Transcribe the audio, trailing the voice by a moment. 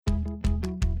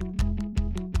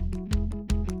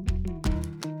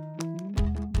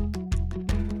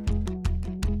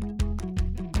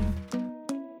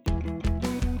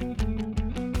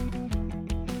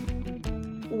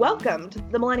Welcome to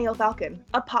The Millennial Falcon,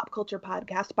 a pop culture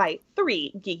podcast by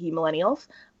three geeky millennials.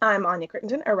 I'm Anya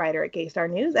Crittenden, a writer at Gaystar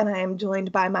News, and I am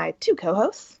joined by my two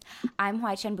co-hosts. I'm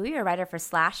Hui Chen-Bui, a writer for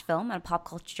Slash Film and a pop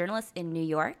culture journalist in New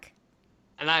York.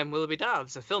 And I'm Willoughby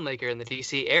Dobbs, a filmmaker in the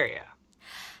DC area.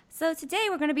 So today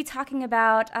we're going to be talking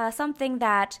about something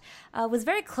that was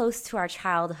very close to our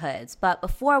childhoods. But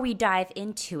before we dive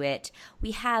into it,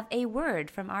 we have a word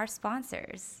from our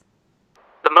sponsors.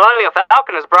 The Millennial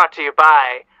Falcon is brought to you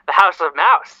by the House of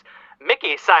Mouse.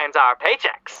 Mickey signs our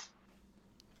paychecks.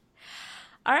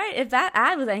 All right, if that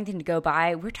ad was anything to go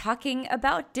by, we're talking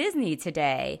about Disney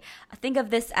today. Think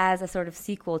of this as a sort of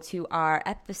sequel to our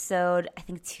episode, I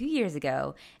think 2 years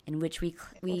ago, in which we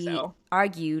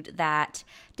argued that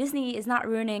Disney is not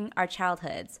ruining our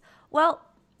childhoods. Well,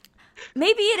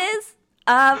 maybe it is.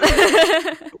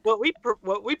 What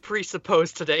we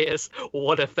presuppose today is,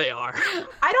 what if they are?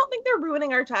 I don't think they're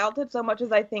ruining our childhood so much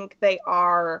as I think they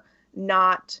are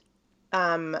not.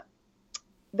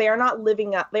 They are not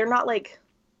living up. They're not like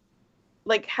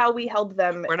how we held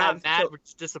them. We're not mad. We're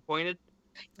just disappointed.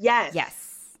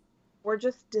 Yes. We're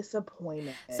just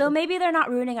disappointed. So maybe they're not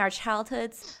ruining our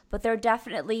childhoods, but they're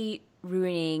definitely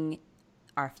ruining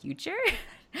our future.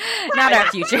 Not our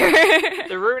future.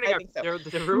 They're ruining they're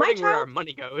ruining where our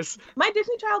money goes. My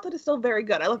Disney childhood is still very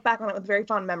good. I look back on it with very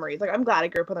fond memories. Like, I'm glad I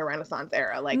grew up in the Renaissance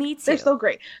era. Like, me too. They're so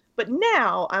great. But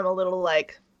now I'm a little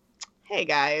like, hey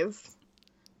guys,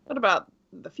 what about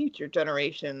the future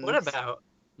generations? What about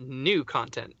new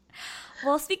content?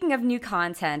 Well, speaking of new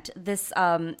content, this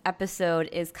episode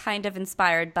is kind of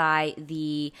inspired by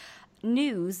the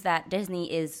news that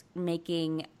Disney is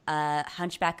making a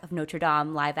Hunchback of Notre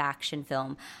Dame live-action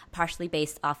film, partially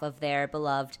based off of their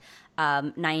beloved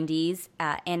 90s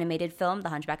animated film, The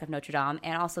Hunchback of Notre Dame,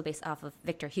 and also based off of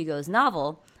Victor Hugo's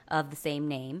novel of the same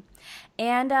name.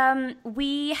 And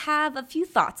we have a few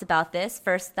thoughts about this.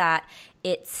 First, that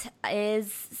it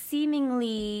is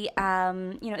seemingly,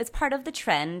 it's part of the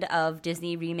trend of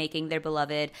Disney remaking their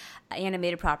beloved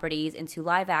animated properties into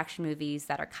live-action movies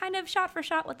that are kind of shot for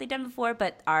shot what they've done before,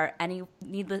 but are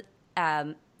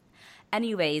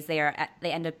anyways, they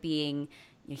end up being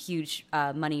huge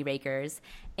money rakers.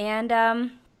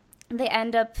 And they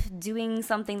end up doing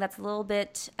something that's a little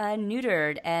bit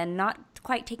neutered and not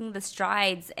quite taking the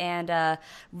strides and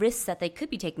risks that they could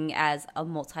be taking as a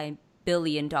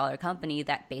multi-billion-dollar company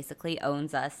that basically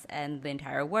owns us and the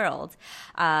entire world.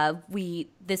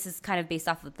 This is kind of based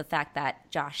off of the fact that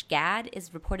Josh Gad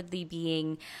is reportedly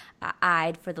being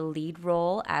eyed for the lead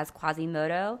role as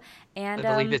Quasimodo. And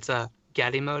I believe it's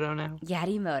Gadimoto now.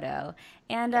 Gadimoto.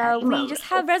 And we just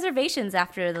have reservations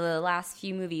after the last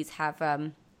few movies have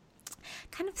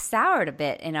kind of soured a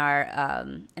bit in our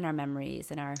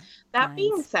memories, in our That minds.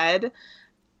 being said,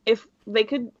 if they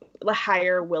could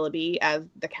hire Willoughby as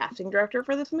the casting director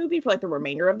for this movie, for like the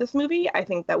remainder of this movie, I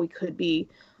think that we could be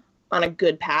on a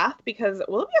good path, because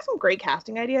Willoughby has some great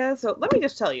casting ideas. So let me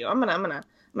just tell you, I'm gonna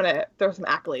throw some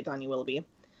accolades on you, Willoughby.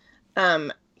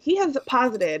 He has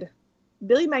posited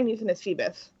Billy Magnuson as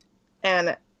Phoebus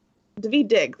and Daveed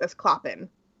Diggs as Clopin,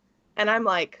 and I'm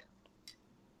like,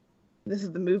 this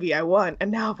is the movie I want,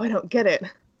 and now if I don't get it,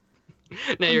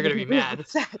 now you're gonna be mad.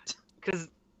 Because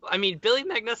Billy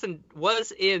Magnuson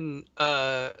was in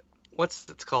what's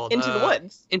it called? Into the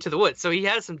Woods. Into the Woods. So he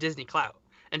has some Disney clout,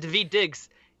 and Daveed Diggs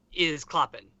is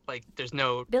Clopin. Like, there's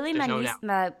no no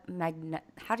doubt.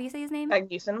 How do you say his name?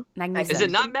 Magnuson. Is it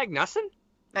not Magnuson?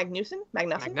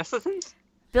 Magnuson?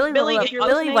 Billy,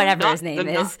 whatever his name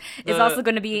is the- also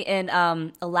going to be in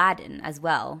Aladdin as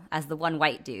well as the one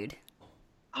white dude.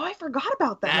 Oh, I forgot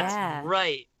about that. That's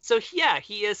right. So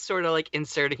he is sort of like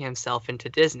inserting himself into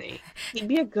Disney. He'd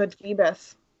be a good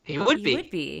Phoebus. He would He would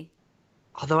be.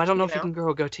 Although I don't know if he can grow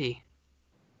a gootee.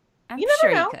 I'm You never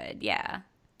sure know. he could. Yeah.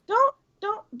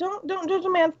 Don't judge a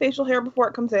man's facial hair before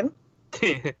it comes in.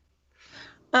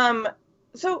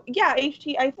 So yeah,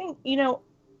 HT, I think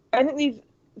these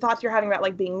thoughts you're having about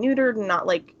like being neutered and not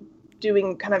like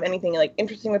doing kind of anything like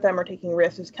interesting with them or taking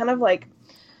risks is kind of like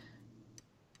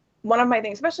one of my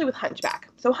things, especially with Hunchback.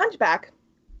 So Hunchback,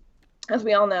 as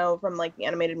we all know from like the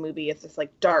animated movie, it's this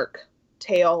like dark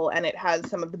tale, and it has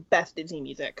some of the best Disney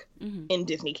music in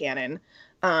Disney canon.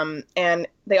 And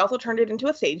they also turned it into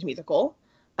a stage musical,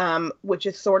 which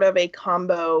is sort of a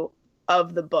combo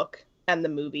of the book and the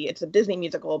movie. It's a Disney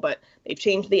musical, but they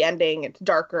changed the ending. It's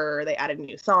darker. They added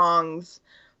new songs.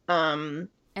 And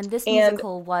this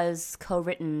musical was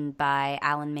co-written by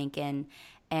Alan Menken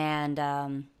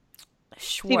and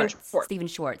Stephen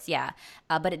Schwartz, yeah.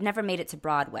 But it never made it to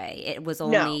Broadway. It was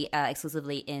only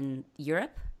exclusively in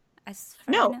Europe,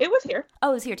 No, it was here.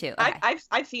 Oh, it was here too. Okay.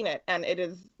 I've seen it, and it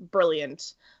is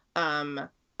brilliant.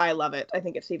 I love it. I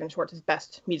think it's Stephen Schwartz's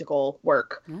best musical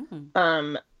work.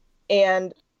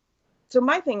 And so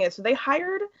my thing is, so they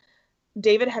hired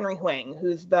David Henry Hwang,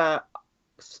 who's the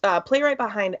playwright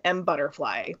behind M.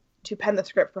 Butterfly, to pen the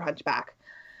script for Hunchback.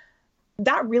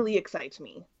 That really excites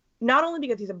me. Not only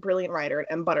because he's a brilliant writer, and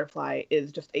M. Butterfly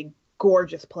is just a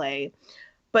gorgeous play,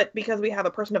 but because we have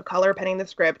a person of color penning the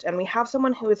script, and we have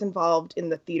someone who is involved in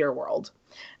the theater world.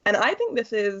 And I think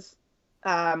this is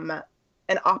an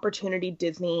opportunity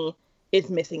Disney is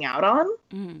missing out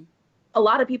on. A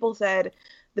lot of people said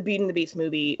the Beauty and the Beast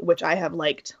movie, which I have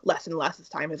liked less and less as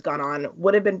time has gone on,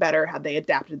 would have been better had they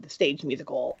adapted the stage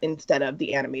musical instead of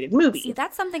the animated movie. See,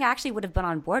 that's something I actually would have been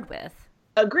on board with.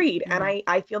 Agreed. And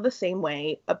I feel the same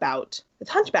way about this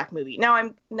Hunchback movie.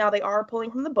 Now they are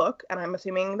pulling from the book, and I'm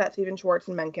assuming that Stephen Schwartz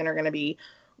and Menken are going to be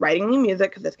writing new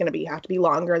music, because it's going to have to be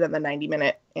longer than the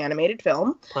 90-minute animated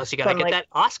film. Plus, you got to get that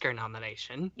Oscar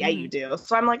nomination. Yeah, you do.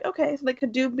 So I'm like, okay, so they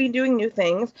could be doing new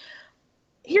things.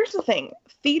 Here's the thing.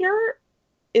 Theater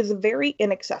is very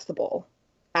inaccessible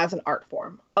as an art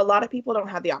form. A lot of people don't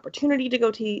have the opportunity to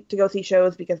go see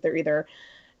shows because they're either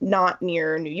not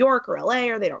near New York or LA,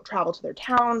 or they don't travel to their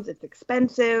towns. It's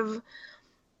expensive.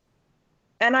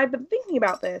 And I've been thinking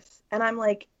about this, and I'm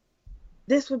like,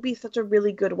 this would be such a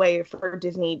really good way for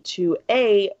Disney to,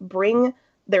 A, bring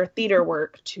their theater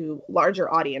work to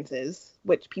larger audiences,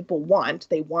 which people want.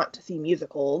 They want to see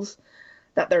musicals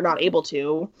that they're not able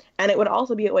to. And it would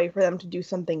also be a way for them to do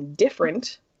something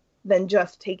different than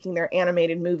just taking their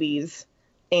animated movies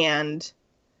and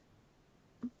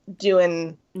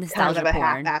doing nostalgia kind of a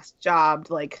porn. half-assed job,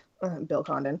 like Bill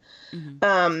Condon.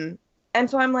 And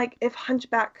so I'm like, if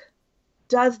Hunchback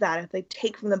does that, if they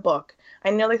take from the book, I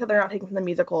know they said they're not taking from the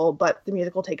musical, but the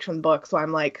musical takes from the book, so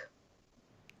I'm like,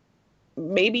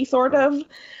 maybe sort of.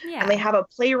 Yeah. And they have a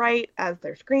playwright as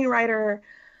their screenwriter.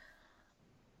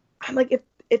 I'm like,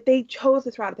 if they chose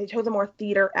this route, if they chose a more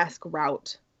theater-esque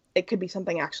route, it could be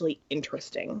something actually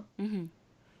interesting.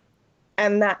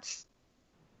 And that's,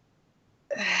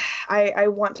 I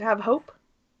want to have hope,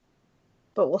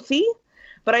 but we'll see.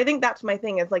 But I think that's my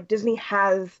thing, is like, Disney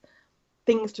has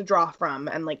things to draw from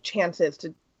and like chances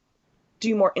to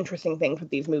do more interesting things with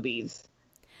these movies,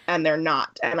 and they're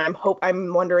not. And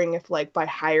I'm wondering if, like, by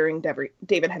hiring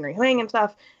David Henry Hwang and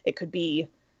stuff, it could be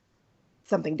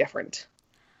something different.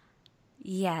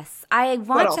 Yes, I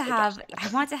want to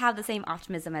have the same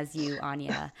optimism as you,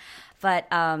 Anya. But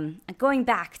going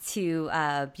back to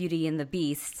Beauty and the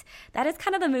Beast, that is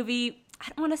kind of the movie, I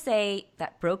don't want to say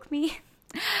that broke me,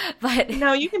 but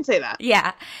no, you can say that.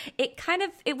 Yeah,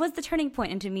 it was the turning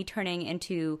point into me turning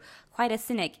into quite a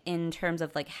cynic in terms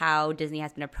of like how Disney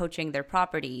has been approaching their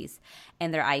properties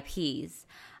and their IPs.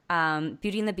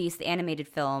 Beauty and the Beast, the animated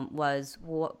film, was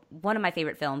one of my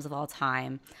favorite films of all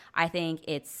time. I think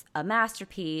it's a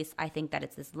masterpiece. I think that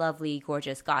it's this lovely,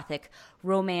 gorgeous, gothic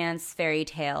romance fairy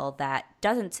tale that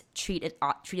doesn't treat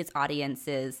its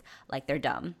audiences like they're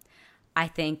dumb. I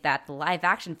think that the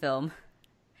live-action film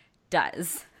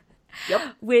does.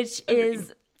 Yep. Which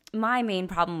is my main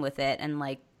problem with it, and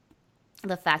like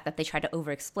the fact that they try to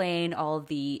over-explain all of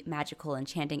the magical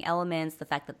enchanting elements, the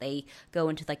fact that they go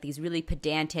into like these really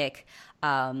pedantic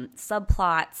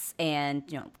subplots and,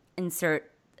 you know,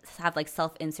 have like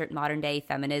self-insert modern day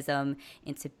feminism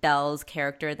into Belle's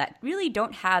character that really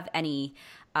don't have any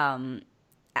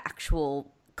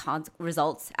actual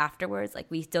results afterwards. Like,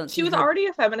 we don't. She was already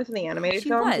a feminist in the animated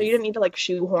film, so you didn't need to like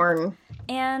shoehorn.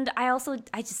 And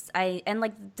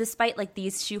despite like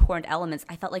these shoehorned elements,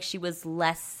 I felt like she was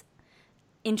less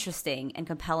interesting and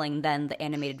compelling than the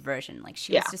animated version. Like,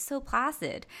 she was just so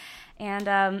placid.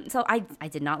 And so I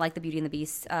did not like the Beauty and the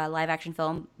Beast live action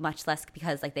film, much less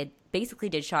because like they basically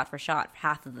did shot for shot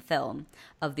half of the film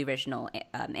of the original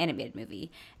animated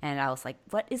movie. And I was like,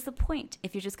 what is the point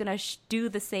if you're just gonna do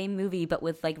the same movie but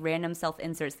with like random self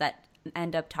inserts that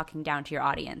end up talking down to your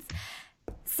audience?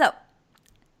 So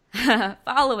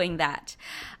following that,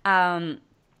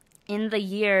 in the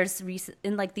years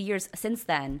since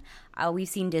then, we've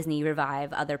seen Disney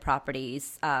revive other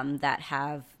properties that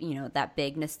have, you know, that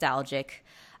big nostalgic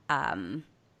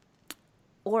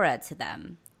aura to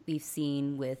them. We've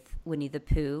seen with Winnie the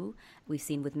Pooh, we've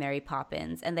seen with Mary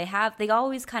Poppins, and they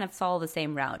always kind of follow the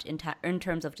same route in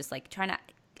terms of just like trying to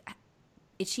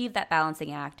achieve that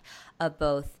balancing act of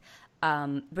both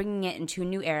bringing it into a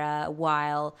new era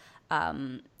while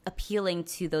appealing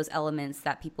to those elements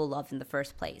that people loved in the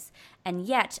first place. And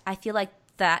yet, I feel like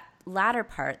that latter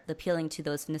part, the appealing to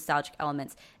those nostalgic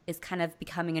elements, is kind of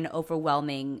becoming an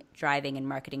overwhelming driving and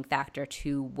marketing factor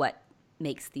to what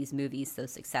makes these movies so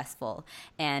successful.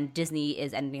 And Disney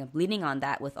is ending up leaning on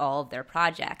that with all of their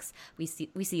projects. We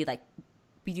see like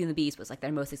Beauty and the Beast was like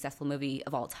their most successful movie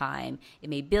of all time. It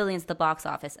made billions at the box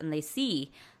office, and they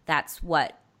see that's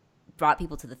what brought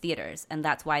people to the theaters, and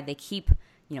that's why they keep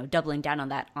doubling down on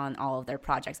that on all of their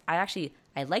projects.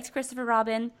 I liked Christopher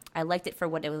Robin. I liked it for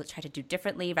what it was trying to do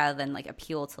differently rather than like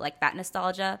appeal to like that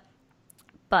nostalgia.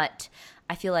 But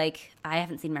I feel like, I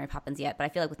haven't seen Mary Poppins yet, but I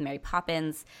feel like with Mary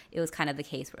Poppins, it was kind of the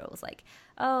case where it was like,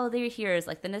 oh, here's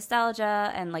like the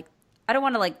nostalgia, and like, I don't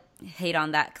want to like hate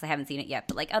on that because I haven't seen it yet,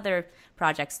 but like other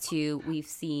projects too, we've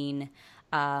seen,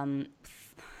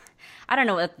 I don't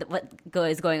know what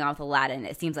is going on with Aladdin.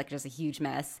 It seems like just a huge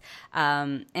mess.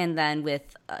 And then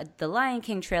with the Lion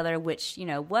King trailer, which,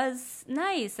 was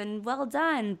nice and well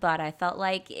done, but I felt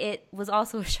like it was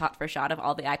also a shot for shot of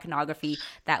all the iconography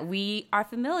that we are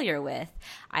familiar with.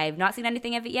 I have not seen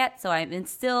anything of it yet, so I'm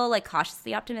still like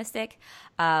cautiously optimistic.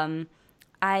 I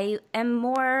am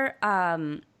more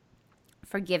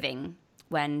forgiving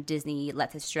when Disney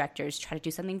lets its directors try to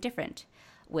do something different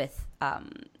with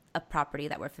a property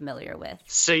that we're familiar with.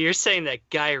 So you're saying that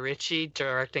Guy Ritchie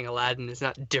directing Aladdin is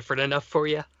not different enough for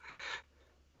you?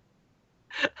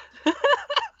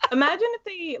 Imagine if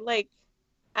they like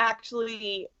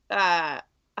actually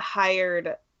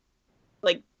hired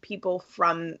like people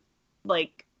from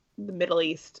like the Middle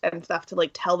East and stuff to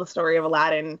like tell the story of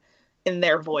Aladdin in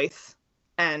their voice,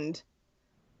 and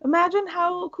imagine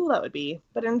how cool that would be.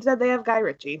 But instead they have Guy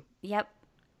Ritchie. Yep.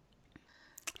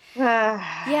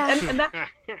 Yeah, and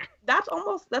that's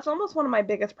almost one of my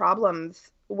biggest problems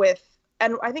with,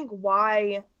 and I think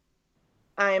why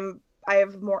I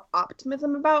have more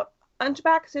optimism about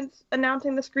Hunchback since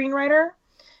announcing the screenwriter,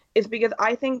 is because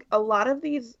I think a lot of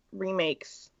these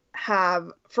remakes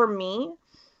have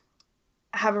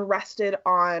rested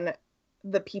on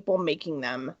the people making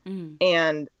them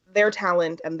and their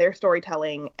talent and their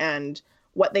storytelling and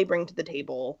what they bring to the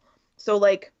table. So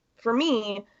like for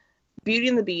me, Beauty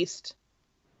and the Beast,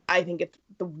 I think it's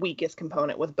the weakest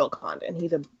component with Bill Condon.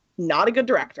 He's not a good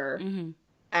director.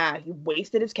 He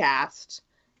wasted his cast.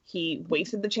 He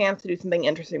wasted the chance to do something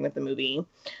interesting with the movie.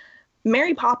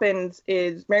 Mary Poppins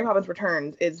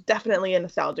Returns is definitely a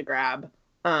nostalgia grab,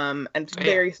 and it's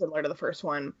very similar to the first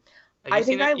one. I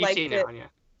think I liked it.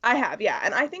 I have, yeah,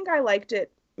 and I think I liked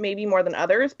it maybe more than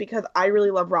others because I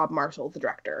really love Rob Marshall as the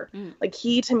director. Like,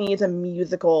 he to me is a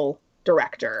musical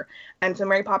director, and so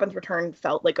Mary Poppins Return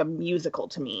felt like a musical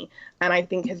to me, and I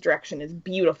think his direction is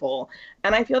beautiful,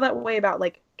 and I feel that way about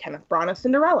like Kenneth Branagh's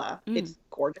Cinderella. It's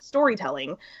gorgeous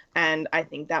storytelling, and I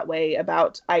think that way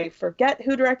about, I forget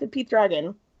who directed Pete's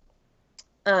Dragon.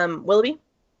 Willoughby?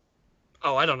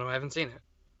 Oh, I don't know, I haven't seen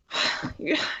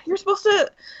it. You're supposed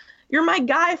to, you're my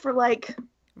guy for like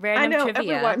random I know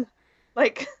trivia. Everyone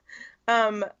like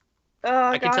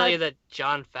I can tell you that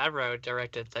Jon Favreau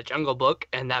directed The Jungle Book,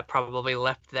 and that probably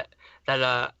left that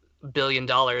 $1 billion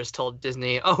told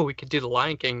Disney, oh, we could do The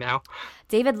Lion King now.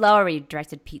 David Lowery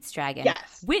directed Pete's Dragon,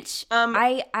 yes, which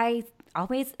I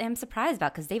always am surprised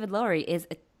about because David Lowery is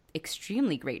an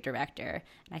extremely great director,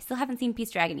 and I still haven't seen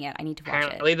Pete's Dragon yet. I need to watch it.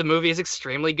 Apparently, the movie is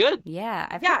extremely good. Yeah,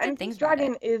 I've heard good things about it.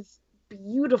 Pete's Dragon is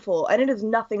beautiful, and it is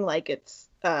nothing like its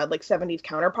like 70s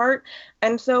counterpart.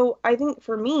 And so I think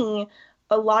for me,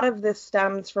 a lot of this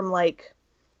stems from like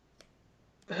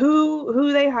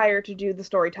who they hire to do the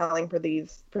storytelling for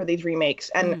these remakes,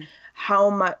 and how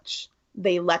much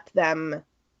they let them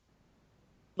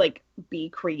like be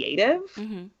creative.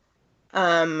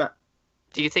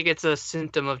 Do you think it's a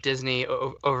symptom of Disney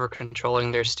over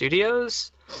controlling their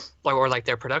studios, or like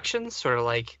their productions, sort of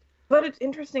like? But it's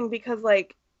interesting because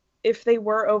like if they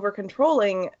were over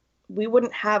controlling, we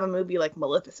wouldn't have a movie like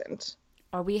Maleficent,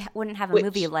 or we wouldn't have a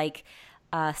movie like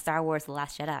Star Wars: The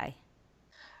Last Jedi.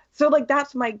 So like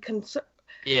that's my concern.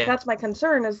 Yeah. That's my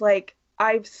concern, is like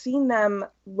I've seen them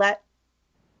let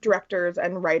directors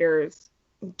and writers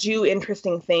do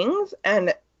interesting things,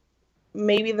 and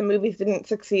maybe the movies didn't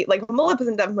succeed. Like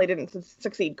Maleficent definitely didn't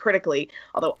succeed critically,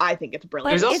 although I think it's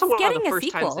brilliant. It was also one of the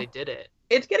first times they did it.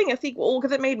 It's getting a sequel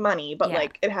because it made money, but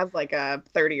like it has like a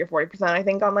 30 or 40% I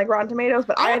think on like Rotten Tomatoes.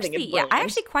 But I think it's brilliant. I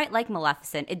actually quite like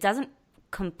Maleficent. It doesn't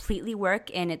completely work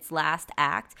in its last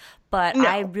act, but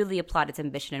I really applaud its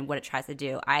ambition and what it tries to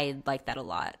do. I like that a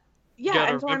lot. Yeah,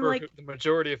 and so I'm like, the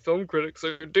majority of film critics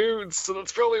are dudes, so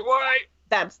that's probably why.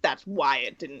 That's why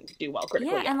it didn't do well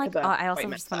critically. Yeah, and like I also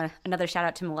just want another shout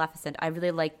out to Maleficent. I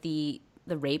really like the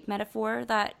rape metaphor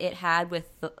that it had with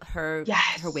her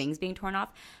wings being torn off.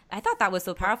 I thought that was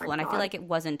so powerful, and I feel like it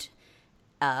wasn't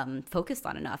focused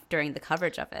on enough during the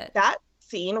coverage of it. That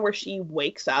scene where she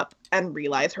wakes up and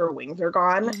realizes her wings are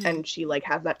gone, Mm-hmm. and she like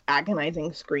has that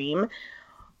agonizing scream,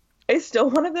 is still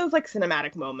one of those like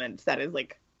cinematic moments that is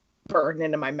like burned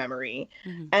into my memory.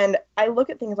 Mm-hmm. And I look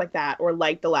at things like that, or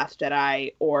like The Last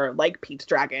Jedi, or like Pete's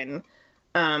Dragon,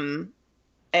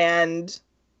 and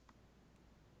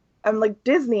I'm like,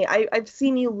 Disney, I've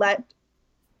seen you let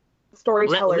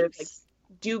storytellers like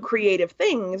do creative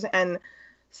things and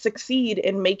succeed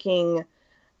in making,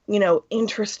 you know,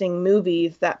 interesting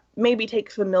movies that maybe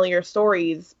take familiar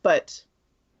stories but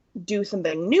do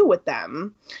something new with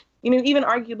them. You know, even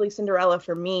arguably Cinderella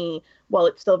for me, while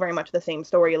it's still very much the same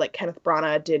story, like Kenneth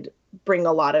Branagh did bring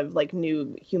a lot of like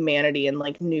new humanity and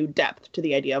like new depth to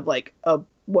the idea of like a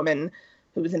woman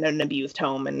who was in an abused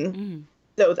home and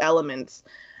those elements.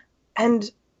 And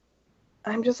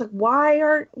I'm just like, why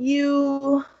aren't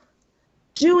you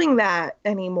doing that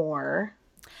anymore?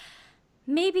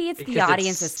 Maybe it's Because the it's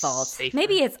audience's fault. safer.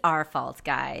 Maybe it's our fault,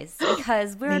 guys,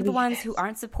 because we're Maybe the it ones is. who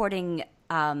aren't supporting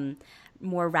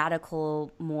more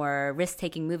radical, more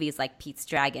risk-taking movies like Pete's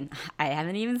Dragon. I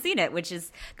haven't even seen it, which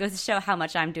goes to show how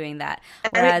much I'm doing that.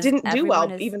 And it didn't do well,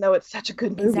 everyone is- even though it's such a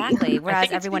good movie. Exactly. Whereas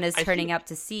it's everyone is I turning think- up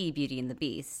to see Beauty and the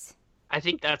Beast. I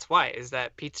think that's why, is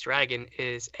that Pete's Dragon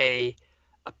is a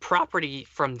property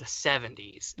from the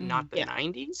 70s, not the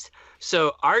 90s.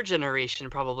 So our generation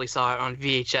probably saw it on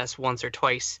VHS once or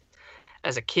twice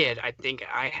as a kid. I think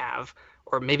I have.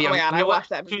 Or maybe Oh my God, you know I what? watched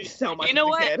that movie so much You know as a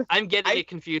what? kid. I'm getting it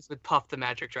confused with Puff the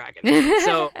Magic Dragon.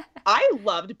 So I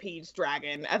loved Pete's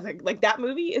Dragon as a, like, that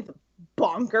movie is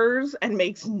bonkers and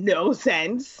makes no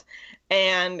sense,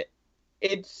 and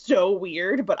it's so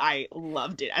weird, but I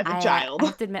loved it as a child. I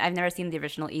have to admit, I've never seen the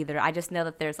original either. I just know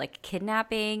that there's like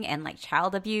kidnapping and like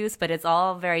child abuse, but it's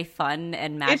all very fun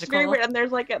and magical. It's very weird, and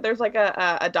there's like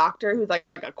a doctor who's like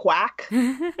a quack,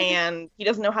 and he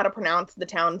doesn't know how to pronounce the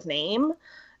town's name,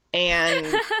 and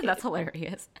That's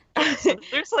hilarious. so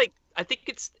there's like, I think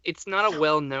it's not a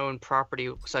well-known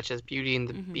property such as Beauty and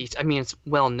the Beast. I mean, it's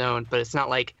well-known, but it's not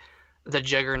like the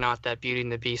juggernaut that Beauty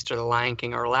and the Beast or The Lion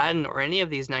King or Aladdin or any of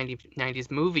these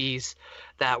 90s movies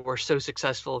that were so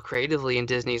successful creatively in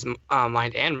Disney's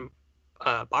mind and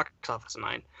box office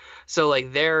mind. So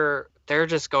like they're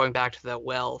just going back to the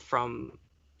well from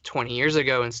 20 years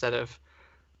ago instead of,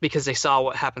 because they saw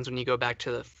what happens when you go back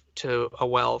to a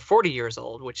well 40 years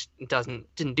old, which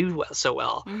didn't do so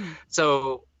well.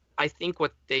 So I think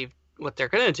what they're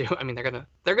gonna do, I mean,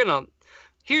 they're gonna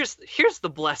here's the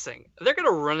blessing. They're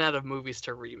gonna run out of movies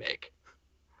to remake,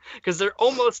 because they're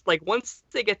almost like, once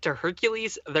they get to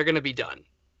Hercules, they're gonna be done.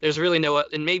 There's really no,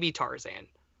 and maybe Tarzan.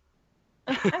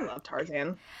 I love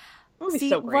Tarzan. That movie's See,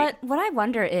 so great. what I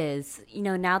wonder is, you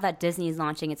know, now that Disney is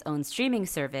launching its own streaming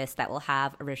service that will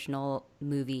have original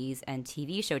movies and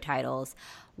TV show titles,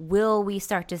 will we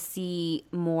start to see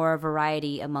more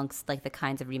variety amongst like the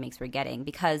kinds of remakes we're getting?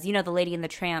 Because, you know, the Lady and the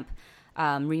Tramp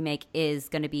remake is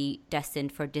going to be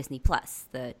destined for Disney Plus,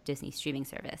 the Disney streaming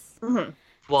service.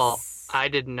 Well, I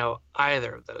didn't know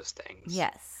either of those things.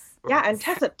 Yes. Yeah, and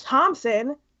Tessa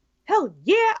Thompson. Hell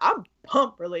yeah, I'm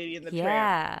pumped for Lady and the Yeah.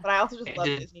 Tramp. But I also just love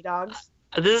Disney dogs.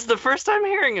 This is the first time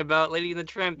hearing about Lady and the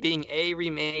Tramp being A,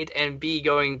 remade, and B,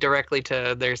 going directly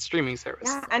to their streaming service.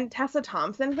 Yeah, and Tessa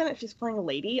Thompson's in it. She's playing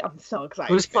Lady. I'm so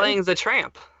excited. Who's playing the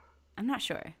Tramp? I'm not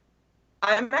sure.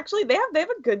 I'm actually, they have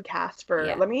a good cast for,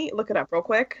 Yeah. let me look it up real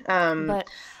quick. But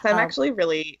I'm actually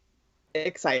really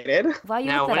excited. while you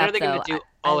Now, look when that are up, they going though, to do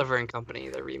Oliver and Company,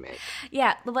 the remake?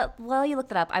 Yeah, but while you look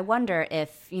that up, I wonder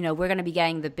if, you know, we're going to be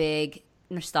getting the big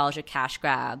nostalgia cash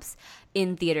grabs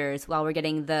in theaters while we're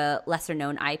getting the lesser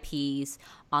known IPs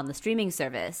on the streaming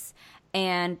service.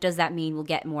 And does that mean we'll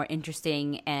get more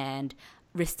interesting and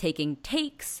risk-taking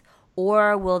takes,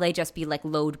 or will they just be like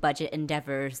low budget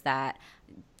endeavors that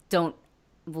will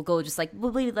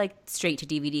be like straight to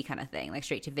DVD kind of thing, like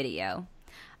straight to video?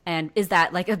 And is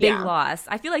that like a big loss?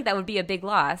 I feel like that would be a big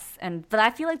loss, but I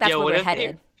feel like that's where we're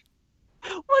headed.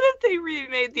 What if they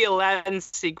remade the Aladdin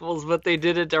sequels, but they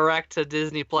did it direct to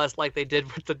Disney Plus, like they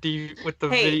did with the VHS?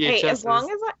 Hey, as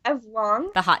long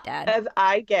The hot dad. as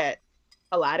I get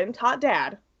Aladdin's hot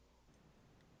dad,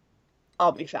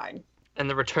 I'll be fine. And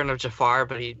the Return of Jafar,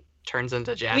 but he turns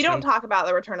into Jasmine. We don't talk about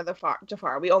the Return of the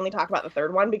Jafar. We only talk about the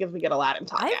third one because we get Aladdin's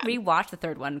hot I dad. rewatched the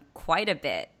third one quite a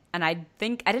bit, and I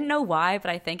didn't know why, but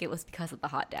I think it was because of the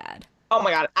hot dad. Oh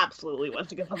my god, it absolutely was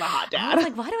because of the hot I dad. was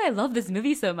like, why do I love this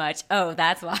movie so much? Oh,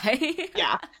 that's why.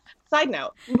 Yeah. Side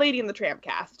note, Lady and the Tramp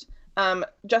cast.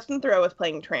 Justin Theroux is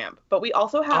playing Tramp, but we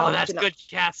also have... Oh, that's good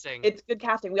casting. It's good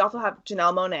casting. We also have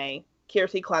Janelle Monáe,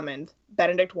 Kiersey Clemens,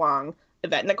 Benedict Wong,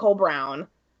 Yvette Nicole Brown,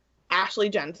 Ashley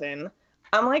Jensen.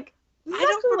 I'm like... I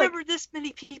don't remember this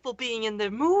many people being in the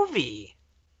movie.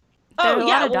 There are a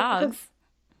lot of well, dogs.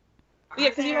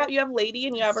 because you have Lady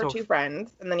and you have her two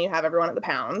friends, and then you have everyone at the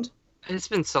pound. It's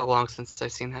been so long since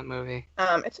I've seen that movie.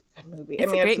 It's a good movie.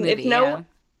 It's a great movie,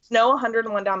 it's no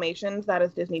 101 Dalmatians. That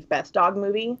is Disney's best dog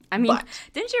movie. I mean,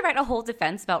 didn't you write a whole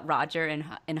defense about Roger in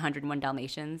 101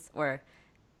 Dalmatians? Or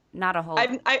not a whole...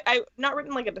 I've not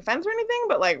written like a defense or anything,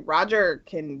 but like Roger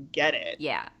can get it.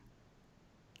 Yeah.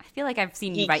 I feel like I've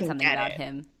seen you write something about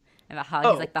him. About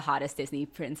how he's like the hottest Disney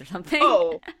prince or something.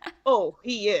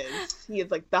 He is. He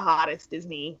is like the hottest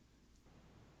Disney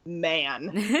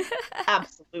man.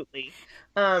 Absolutely.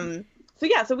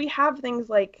 So we have things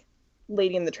like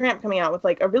Lady and the Tramp coming out with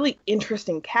like a really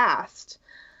interesting cast.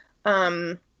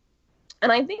 And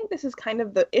I think this is kind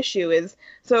of the issue is,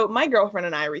 so my girlfriend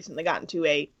and I recently got into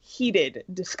a heated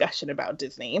discussion about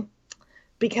Disney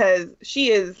because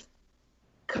she is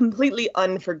completely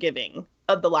unforgiving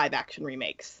of the live action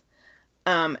remakes.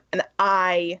 And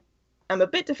I am a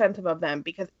bit defensive of them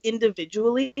because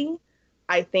individually,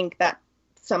 I think that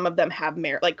some of them have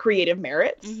creative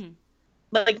merits. Mm-hmm.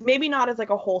 Like maybe not as like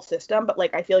a whole system, but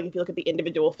like I feel like if you look at the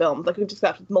individual films, like we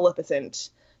discussed with Maleficent,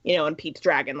 and Pete's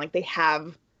Dragon, like they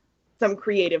have some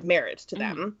creative merits to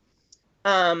them.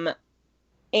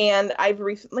 And I've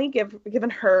recently given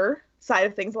her side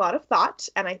of things a lot of thought,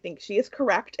 and I think she is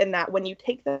correct in that when you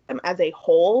take them as a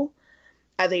whole,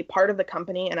 as a part of the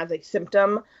company, and as a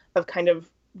symptom of kind of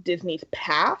Disney's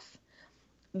path,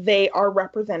 they are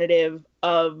representative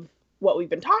of what we've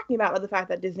been talking about, of the fact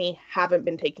that Disney haven't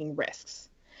been taking risks.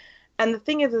 And the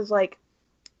thing is like,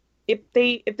 if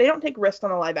they don't take risks on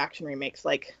the live action remakes,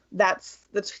 like that's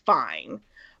fine.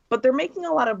 But they're making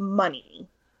a lot of money,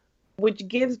 which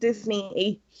gives Disney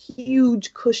a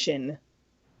huge cushion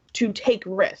to take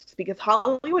risks, because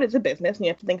Hollywood is a business and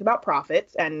you have to think about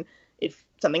profits and if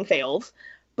something fails.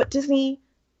 But Disney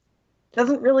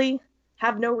doesn't really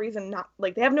have no reason not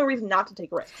to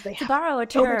take risks. To borrow a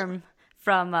term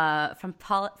from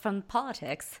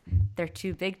politics, they're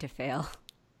too big to fail.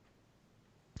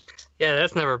 Yeah,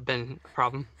 that's never been a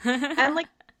problem. And like,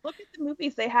 look at the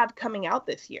movies they have coming out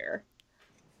this year.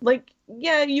 Like,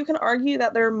 yeah, you can argue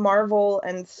that their Marvel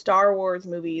and Star Wars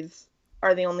movies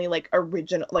are the only like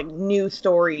original, like new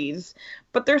stories,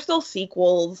 but they're still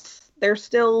sequels. They're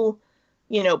still,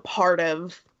 part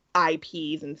of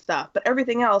IPs and stuff. But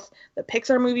everything else, the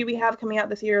Pixar movie we have coming out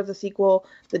this year is a sequel.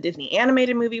 The Disney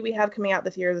animated movie we have coming out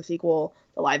this year is a sequel.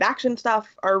 The live action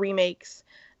stuff are remakes,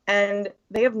 and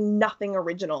they have nothing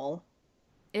original.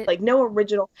 No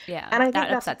original. Yeah, and I think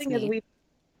that's the thing is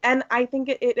and I think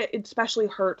it especially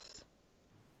hurts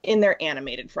in their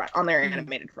animated front, on their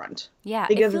animated front. Yeah,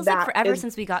 because it feels like forever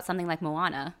since we got something like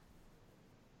Moana.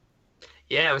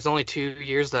 Yeah, it was only 2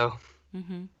 years though.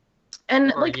 Mm-hmm.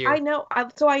 And like I know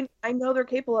they're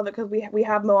capable of it because we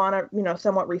have Moana,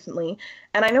 somewhat recently,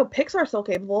 and I know Pixar's still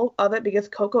capable of it because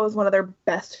Coco is one of their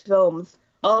best films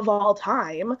of all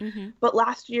time. Mm-hmm. But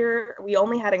last year we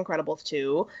only had Incredibles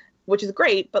 2, which is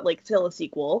great, but like still a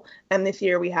sequel. And this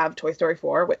year we have Toy Story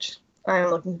 4, which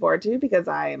I'm looking forward to because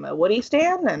I'm a Woody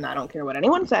stan and I don't care what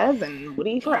anyone says, and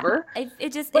Woody forever.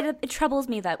 It troubles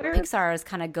me that Pixar is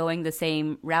kind of going the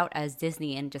same route as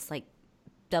Disney and just like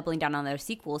doubling down on their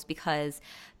sequels, because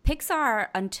Pixar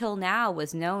until now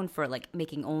was known for like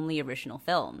making only original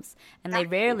films, and they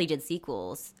rarely did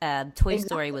sequels. Toy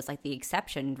Story was like the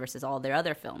exception versus all their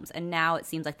other films, and now it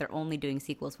seems like they're only doing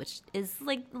sequels, which is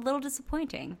like a little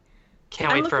disappointing.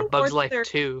 Can't wait for A Bug's Life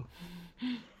 2.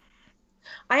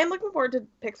 I am looking forward to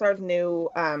Pixar's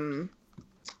new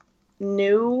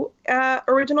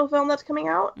original film that's coming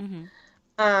out.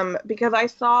 Mm-hmm. Because I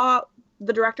saw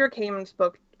the director came and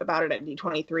spoke about it at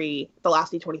D23, the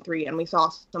last D23, and we saw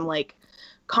some like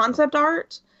concept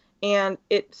art, and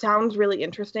it sounds really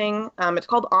interesting. It's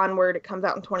called Onward. It comes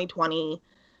out in 2020.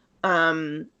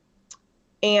 And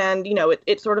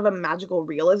it's sort of a magical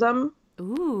realism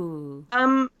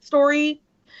story.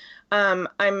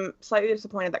 I'm slightly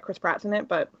disappointed that Chris Pratt's in it,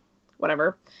 but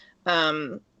whatever.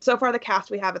 So far the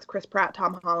cast we have is Chris Pratt,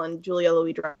 Tom Holland, Julia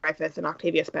Louis-Dreyfus, and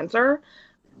Octavia Spencer.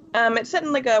 It's set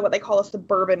in like what they call a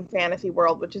suburban fantasy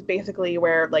world, which is basically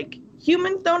where like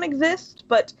humans don't exist,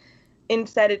 but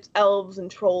instead it's elves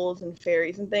and trolls and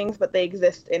fairies and things, but they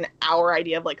exist in our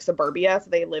idea of like suburbia. So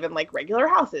they live in like regular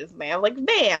houses, and they have like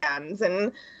vans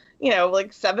and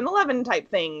like 7-Eleven type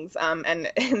things.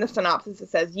 And in the synopsis it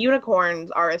says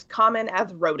unicorns are as common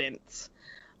as rodents.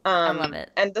 I love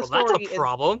it. And the story that's a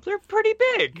problem. They're pretty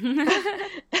big.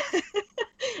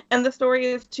 And the story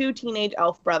is two teenage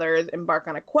elf brothers embark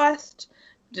on a quest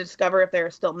to discover if there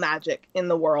is still magic in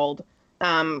the world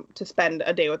to spend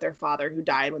a day with their father who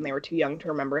died when they were too young to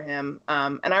remember him.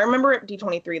 And I remember at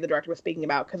D23, the director was speaking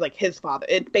about, because like his father,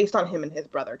 it's based on him and his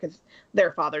brother, because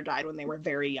their father died when they were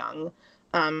very young.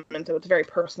 And so it's a very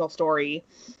personal story.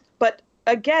 But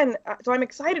again, so I'm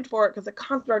excited for it because the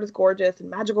concept art is gorgeous and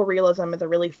magical realism is a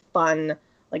really fun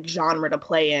like genre to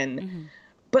play in. Mm-hmm.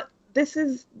 But this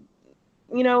is,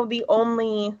 the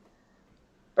only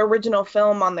original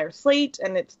film on their slate,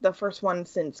 and it's the first one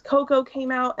since Coco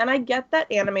came out. And I get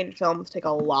that animated films take a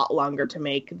lot longer to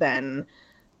make than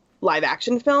live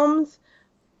action films,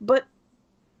 but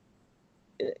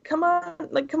come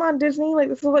on Disney, like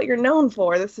this is what you're known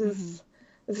for. This is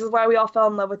why we all fell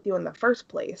in love with you in the first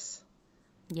place.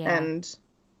 Yeah. And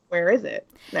where is it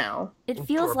now? It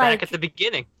feels We're like back at the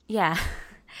beginning. Yeah.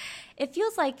 It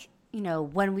feels like,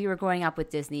 when we were growing up with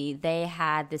Disney, they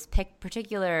had this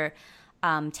particular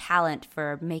talent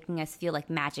for making us feel like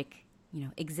magic,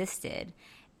 existed.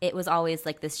 It was always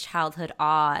like this childhood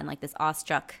awe and like this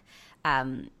awestruck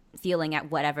feeling at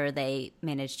whatever they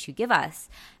managed to give us.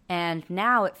 And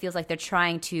now it feels like they're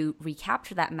trying to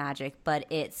recapture that magic, but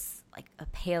it's like a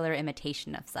paler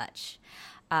imitation of such.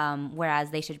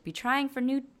 Whereas they should be trying for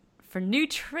new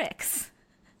tricks.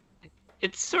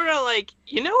 It's sort of like,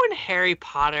 in Harry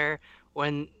Potter,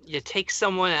 when you take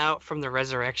someone out from the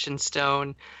resurrection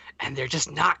stone and they're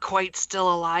just not quite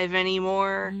still alive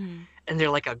anymore. And they're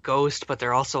like a ghost, but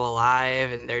they're also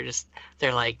alive. And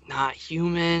they're like not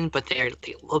human, but they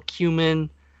look human.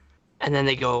 And then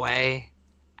they go away.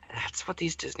 That's what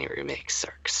these Disney remakes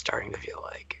are starting to feel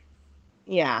like.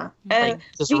 Yeah. Like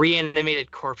just reanimated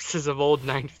corpses of old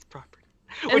 90s property.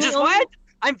 Which is why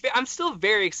I'm still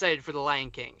very excited for The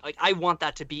Lion King. Like, I want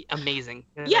that to be amazing.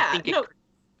 Yeah,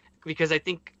 because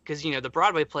the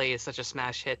Broadway play is such a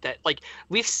smash hit that, like,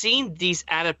 we've seen these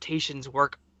adaptations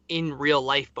work in real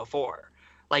life before.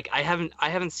 Like, I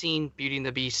haven't seen Beauty and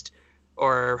the Beast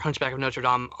or Hunchback of Notre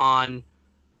Dame on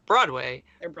Broadway,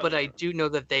 but I do know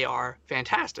that they are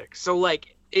fantastic. So,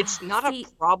 like, it's not a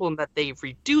problem that they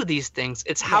redo these things.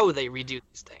 It's how they redo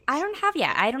these things. I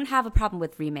don't have a problem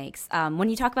with remakes. When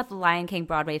you talk about the Lion King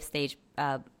Broadway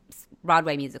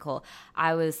musical,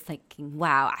 I was thinking,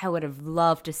 wow, I would have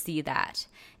loved to see that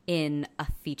in a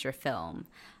feature film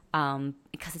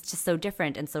because it's just so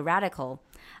different and so radical.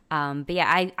 But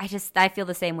yeah, I feel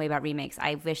the same way about remakes.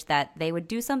 I wish that they would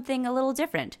do something a little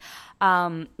different,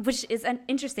 which is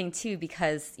interesting too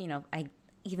because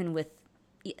even with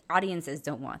audiences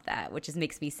don't want that, which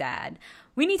makes me sad.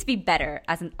 We need to be better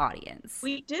as an audience.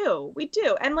 We do.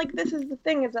 And like this is the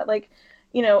thing is that like,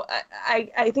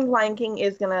 I think Lion King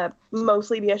is gonna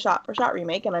mostly be a shot-for-shot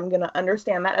remake, and I'm gonna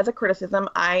understand that as a criticism.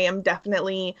 I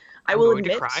will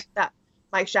admit that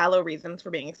my shallow reasons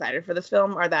for being excited for this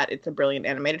film are that it's a brilliant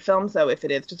animated film. So if it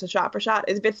is just a shot-for-shot,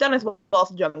 if it's done as well as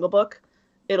Jungle Book,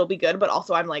 it'll be good. But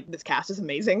also I'm like, this cast is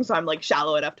amazing, so I'm like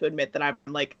shallow enough to admit that I'm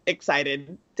like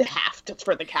excited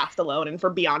for the cast alone and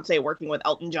for Beyonce working with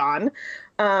Elton John.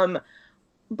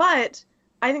 But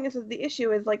I think this is the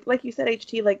issue is like you said,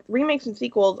 HT, like remakes and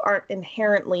sequels aren't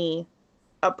inherently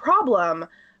a problem,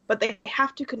 but they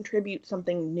have to contribute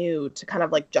something new to kind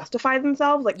of like justify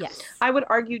themselves. Like yes. I would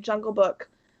argue Jungle Book,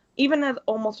 even as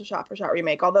almost a shot-for-shot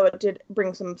remake, although it did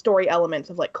bring some story elements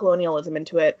of like colonialism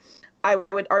into it, I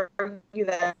would argue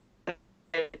that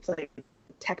it's like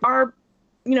tech are,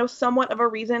 somewhat of a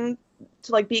reason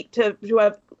to like to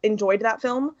have enjoyed that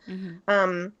film.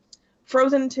 Mm-hmm.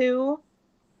 Frozen 2,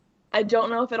 I don't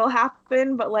know if it'll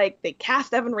happen, but like they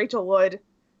cast Evan Rachel Wood,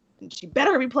 and she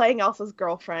better be playing Elsa's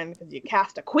girlfriend because you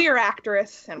cast a queer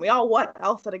actress, and we all want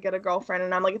Elsa to get a girlfriend.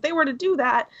 And I'm like, if they were to do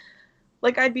that,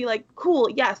 like I'd be like, cool,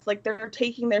 yes, like they're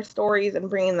taking their stories and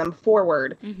bringing them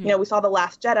forward. Mm-hmm. We saw The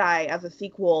Last Jedi as a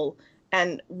sequel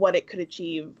and what it could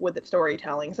achieve with its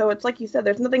storytelling. So it's like you said,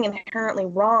 there's nothing inherently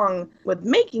wrong with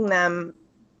making them.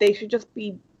 They should just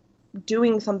be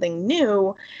doing something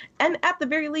new. And at the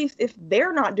very least, if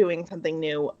they're not doing something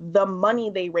new, the money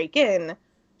they rake in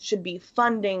should be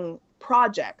funding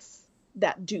projects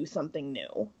that do something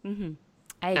new. Mm-hmm.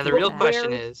 Now the real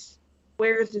question is,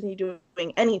 where is Disney doing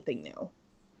anything new?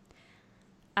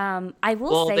 I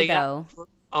will say though,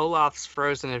 Olaf's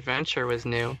Frozen Adventure was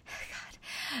new.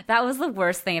 That was the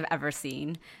worst thing I've ever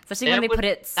seen, especially when they put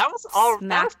it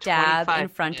smack dab in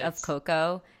front of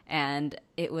Coco, and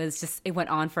it went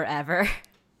on forever.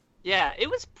 Yeah, it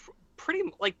was pretty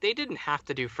like they didn't have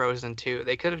to do Frozen 2.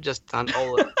 They could have just done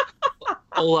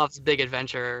Olaf's Big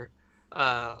Adventure,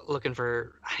 looking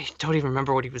for, I don't even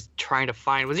remember what he was trying to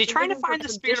find. Was he trying to find the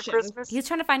spirit of Christmas? He was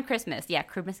trying to find Christmas. Yeah,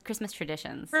 Christmas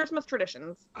traditions. Christmas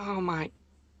traditions. Oh my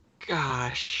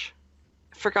gosh.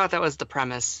 forgot that was the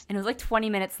premise. And it was like 20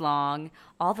 minutes long.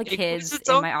 All the kids its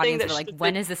in own my thing audience that were like, should have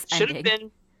when been- is this should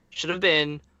ending? have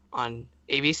been on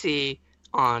ABC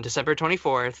on December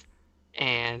 24th,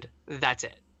 and that's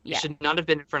it. It Yeah. should not have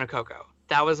been in front of Coco.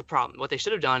 That was a problem. What they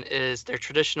should have done is their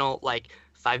traditional, like,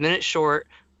 5-minute short,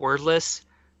 wordless,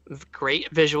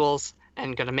 great visuals,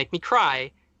 and gonna make me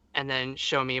cry, and then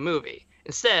show me a movie.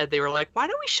 Instead, they were like, why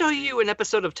don't we show you an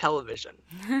episode of television?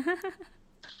 Oh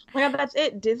my God, that's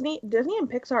it. Disney and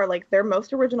Pixar, like, their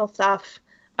most original stuff,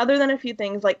 other than a few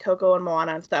things like Coco and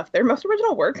Moana and stuff, their most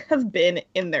original work has been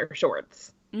in their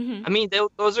shorts. Mm-hmm. I mean,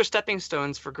 those are stepping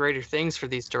stones for greater things for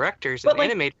these directors But, and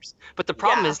like, animators. But the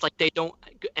problem yeah. is, like, they don't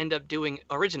end up doing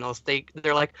originals.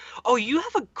 They're like, oh, you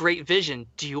have a great vision.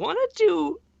 Do you want to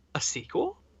do a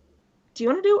sequel? Do you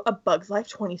want to do A Bug's Life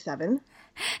 27?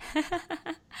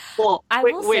 Well, I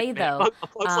wait, will wait say, a minute. though, A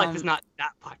Bug's Life is not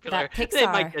that popular. that They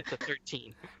might Pixar- get to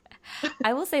 13.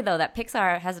 I will say, though, that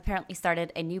Pixar has apparently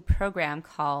started a new program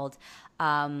called,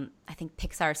 I think,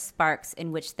 Pixar Sparks,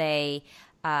 in which they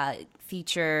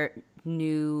feature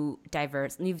new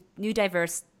diverse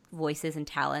voices and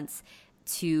talents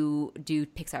to do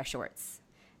Pixar shorts.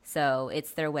 So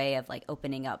it's their way of like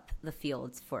opening up the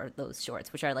fields for those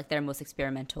shorts, which are like their most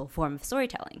experimental form of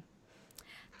storytelling.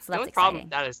 So The that's only problem exciting.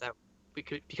 with that is that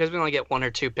because we only get 1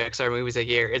 or 2 Pixar movies a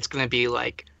year, it's going to be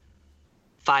like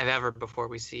 5 ever before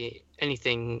we see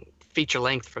anything feature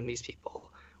length from these people,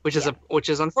 which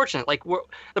is unfortunate. Like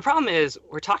the problem is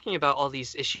we're talking about all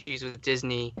these issues with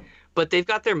Disney, but they've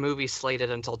got their movies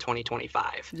slated until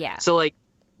 2025. Yeah. So like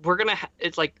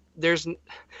it's like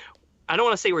I don't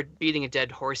want to say we're beating a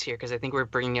dead horse here because I think we're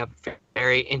bringing up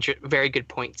very good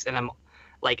points, and I'm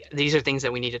like, these are things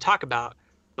that we need to talk about.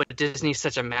 But Disney's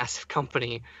such a massive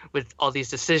company with all these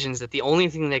decisions that the only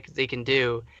thing that they can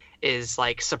do is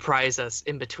like surprise us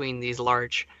in between these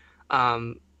large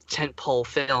tentpole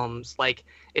films. Like,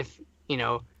 if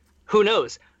who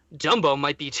knows, Dumbo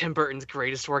might be Tim Burton's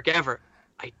greatest work ever.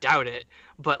 I doubt it,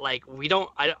 but like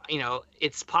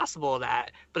it's possible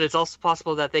that, but it's also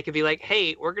possible that they could be like,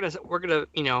 hey, we're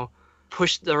gonna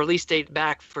push the release date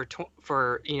back for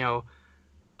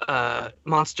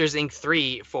Monsters Inc.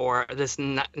 3 for this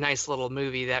nice little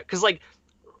movie that, because like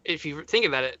if you think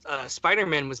about it,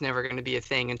 Spider-Man was never going to be a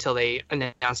thing until they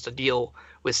announced a deal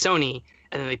with Sony,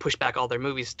 and then they pushed back all their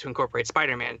movies to incorporate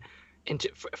Spider-Man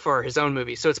for his own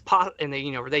movie. So it's and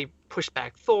they pushed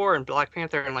back Thor and Black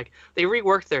Panther, and like they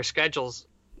reworked their schedules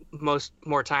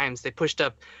more times. They pushed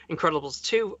up Incredibles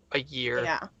 2 a year.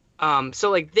 Yeah. So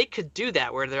like they could do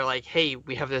that where they're like, hey,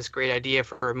 we have this great idea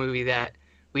for a movie that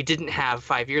we didn't have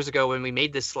 5 years ago when we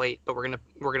made this slate, but we're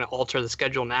gonna alter the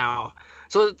schedule now.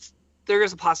 So there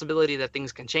is a possibility that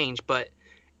things can change, but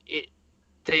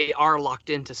they are locked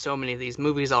into so many of these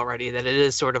movies already that it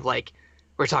is sort of like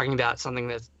we're talking about something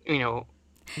that's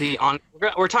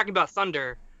we're talking about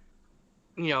thunder.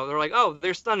 They're like, oh,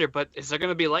 there's thunder, but is there going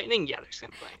to be lightning? Yeah, there's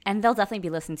going to be lightning. And they'll definitely be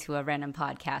listening to a random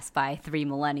podcast by 3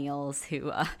 millennials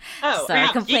who Oh,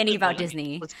 started complaining about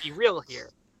Disney. Let's be real here.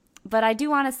 But I do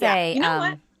want to say, You know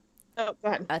what? Oh, go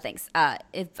ahead. thanks.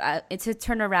 It's a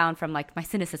turnaround from like my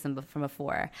cynicism from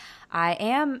before. I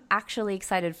am actually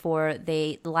excited for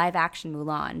the live-action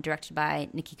Mulan, directed by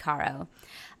Nikki Caro,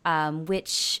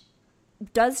 which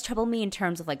does trouble me in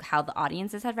terms of like how the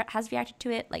audiences has reacted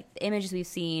to it. Like the images we've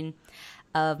seen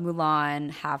of Mulan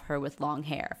have her with long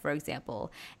hair, for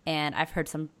example, and I've heard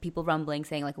some people rumbling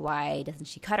saying like, why doesn't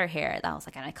she cut her hair? That was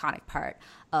like an iconic part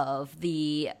of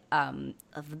the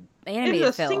animated It's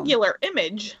a film. singular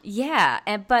image. Yeah,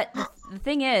 but the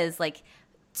thing is, like,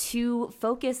 to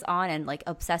focus on and like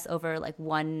obsess over like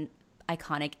one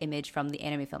iconic image from the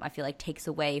anime film, I feel like takes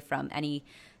away from any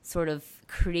sort of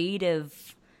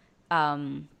creative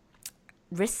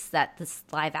risks that this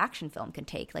live action film can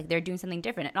take. Like, they're doing something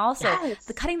different. And also, Yes.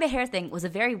 the cutting the hair thing was a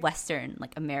very Western,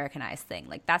 like, Americanized thing.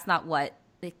 Like, that's not what,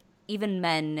 like, even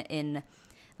men in,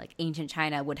 like, ancient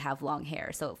China would have long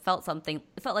hair. So it felt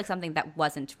like something that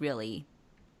wasn't really,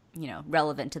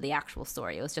 relevant to the actual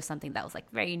story. It was just something that was,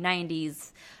 like, very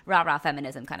 90s rah-rah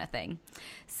feminism kind of thing.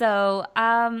 So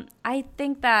I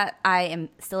think that I am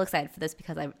still excited for this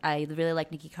because I really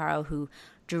like Nikki Caro, who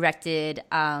directed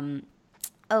Whale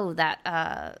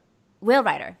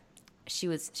Rider.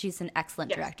 She's an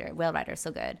excellent director. Whale Rider is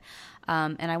so good.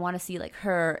 And I want to see like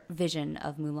her vision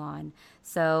of Mulan.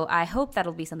 So I hope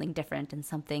that'll be something different and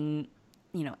something,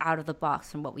 out of the box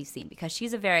from what we've seen, because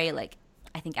she's a very like,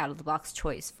 I think, out of the box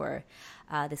choice for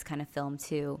this kind of film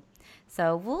too.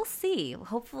 So we'll see.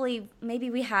 Hopefully, maybe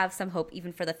we have some hope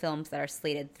even for the films that are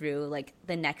slated through like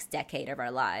the next decade of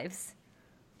our lives.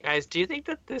 Guys, do you think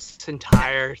that this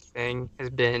entire thing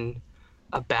has been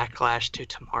a backlash to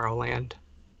Tomorrowland.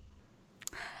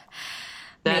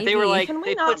 That Maybe. they were like, Can we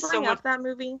they not put bring so much, up that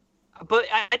movie? but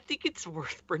I think it's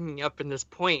worth bringing up in this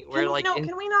point where like,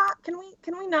 Can we not? Can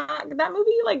we not? That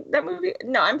movie.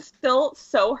 No, I'm still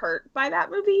so hurt by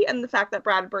that movie and the fact that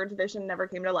Brad Bird's vision never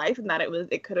came to life, and that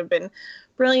it could have been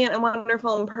brilliant and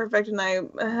wonderful and perfect. And I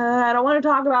don't want to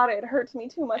talk about it. It hurts me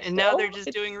too much. and now they're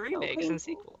just doing remakes and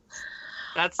sequels.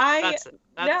 That's I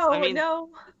mean, no.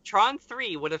 Tron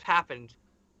 3 would have happened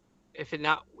if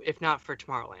not for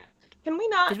Tomorrowland. Can we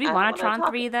not? Did we want a Tron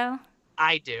 3 though?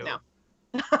 I do. No.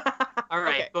 All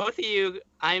right, Okay. both of you.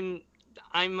 I'm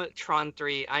Tron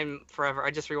 3. I'm forever.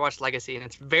 I just rewatched Legacy and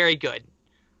it's very good.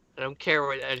 I don't care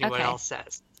what anyone else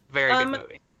says. Very good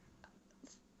movie.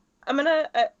 I'm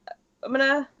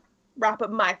gonna wrap up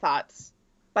my thoughts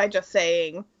by just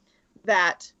saying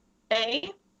that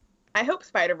I hope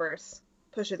Spider-Verse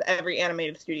pushes every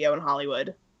animated studio in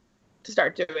Hollywood to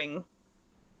start doing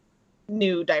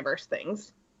new diverse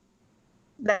things.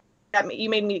 You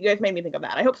guys made me think of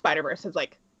that. I hope Spider-Verse is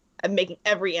like making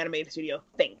every animated studio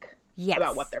think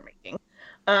about what they're making.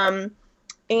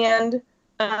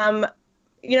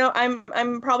 You know,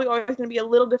 I'm probably always going to be a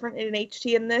little different in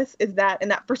HT in this, and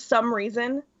that for some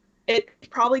reason it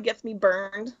probably gets me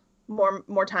burned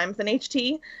more times than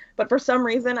HT, but for some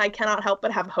reason I cannot help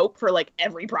but have hope for like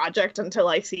every project until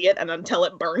I see it and until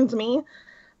it burns me.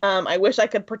 I wish I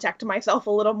could protect myself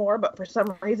a little more, but for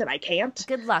some reason I can't.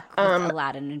 Good luck with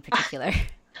Aladdin in particular.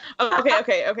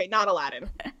 Okay, not Aladdin.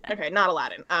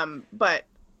 But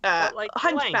like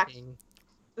Hunchback.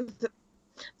 The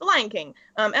Lion King,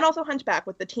 and also Hunchback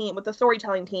with the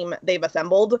storytelling team they've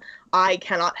assembled. I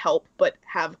cannot help but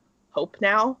have hope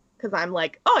now, because I'm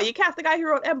like, oh, you cast the guy who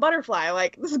wrote M. Butterfly,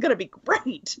 like this is gonna be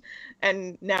great,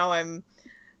 and now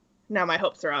my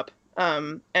hopes are up.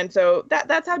 And so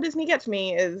that's how Disney gets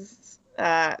me, is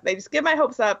they just get my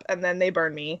hopes up and then they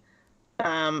burn me.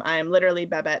 I'm literally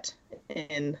Babette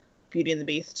in Beauty and the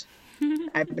Beast.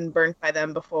 I've been burned by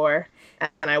them before,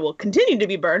 and I will continue to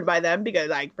be burned by them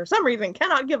because I, for some reason,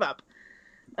 cannot give up.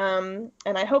 And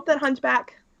I hope that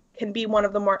Hunchback can be one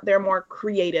of their more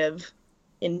creative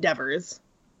endeavors.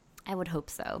 I would hope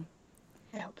so.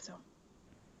 I hope so.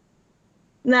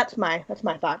 And that's my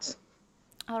thoughts.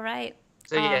 All right.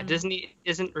 So yeah, Disney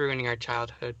isn't ruining our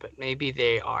childhood, but maybe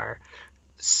they are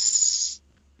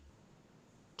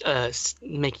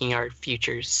making our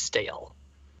futures stale.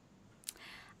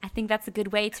 I think that's a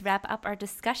good way to wrap up our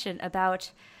discussion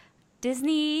about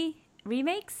Disney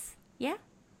remakes. Yeah,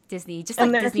 Disney, just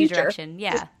like Disney direction.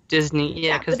 Yeah, Disney.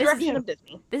 Yeah, because the direction of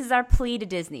Disney. This is our plea to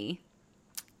Disney.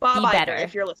 Bob Be Iger, better.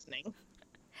 if you're listening.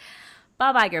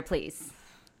 Bob Iger, please.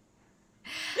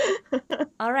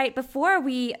 All right, before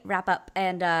we wrap up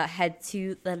and head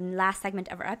to the last segment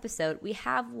of our episode, we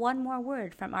have one more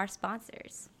word from our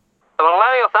sponsors. The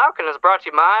Millennial Falcon is brought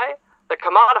to you by the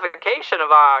commodification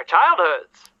of our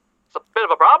childhoods. It's a bit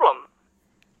of a problem.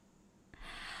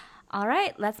 All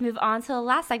right, let's move on to the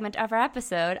last segment of our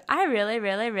episode. I really,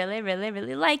 really, really, really,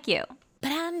 really like you.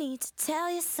 But I need to tell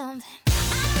you something.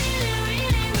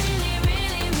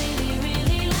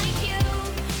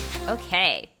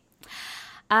 Okay.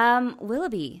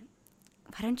 Willoughby,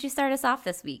 why don't you start us off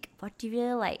this week? What do you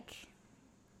really like?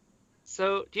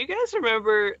 So, do you guys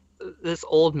remember this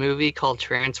old movie called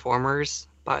Transformers,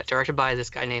 directed by this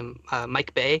guy named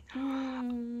Mike Bay?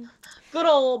 Good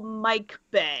old Mike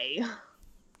Bay.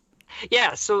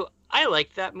 Yeah, so I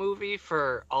liked that movie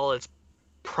for all its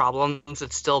problems.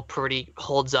 It still pretty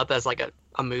holds up as like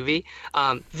a movie.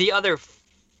 The other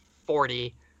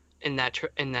 40 in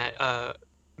that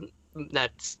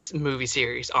movie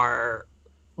series are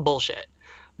bullshit.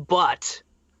 But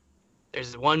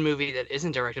there's one movie that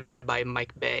isn't directed by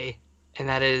Mike Bay, and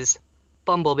that is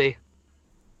Bumblebee.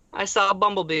 I saw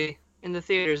Bumblebee in the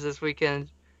theaters this weekend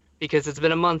because it's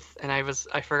been a month and I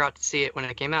forgot to see it when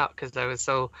it came out because I was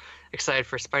so excited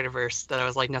for Spider-Verse that I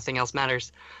was like, nothing else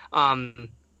matters. So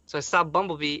I saw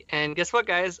Bumblebee, and guess what,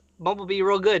 guys? Bumblebee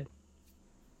real good.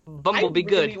 Bumblebee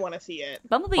good. I really want to see it.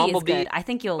 Bumblebee is good. I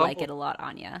think you'll like it a lot,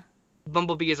 Anya.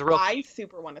 Bumblebee is a real. I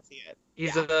super want to see it.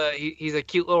 He's a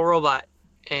cute little robot,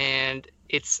 and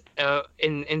it's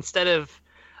instead of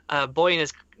a boy and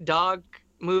his dog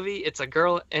movie, it's a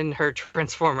girl and her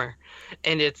transformer,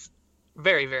 and it's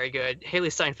very, very good.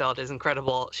 Haley Steinfeld is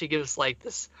incredible. She gives like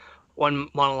this one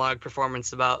monologue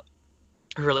performance about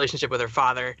her relationship with her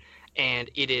father, and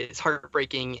it is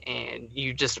heartbreaking, and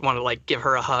you just want to like give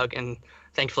her a hug, and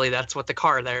thankfully that's what the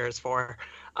car there is for.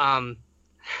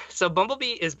 So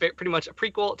Bumblebee is pretty much a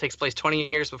prequel. It takes place 20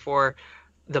 years before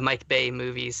the Mike Bay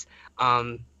movies,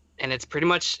 and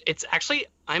it's actually,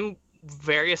 I'm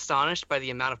very astonished by the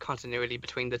amount of continuity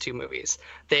between the two movies.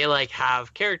 They like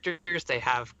have characters, they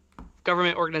have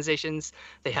government organizations,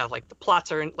 they have like the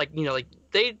plots are like like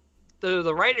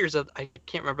the writers of, I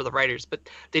can't remember the writers, but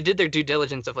they did their due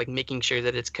diligence of like making sure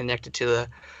that it's connected to the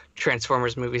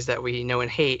Transformers movies that we know and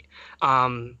hate.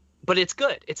 But it's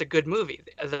good. It's a good movie.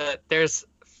 There's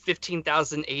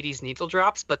 15,000 80s needle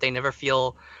drops, but they never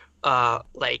feel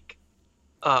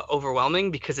overwhelming,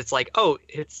 because it's like, oh,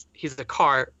 he's a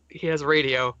car, he has a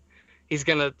radio, there's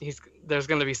gonna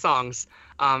be songs,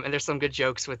 and there's some good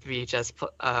jokes with VHS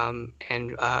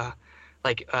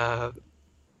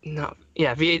no,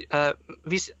 yeah, VHS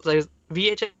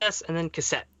and then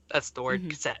cassette. That's the word,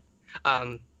 cassette.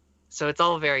 So it's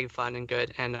all very fun and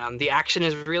good, and the action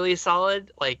is really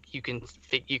solid. Like you can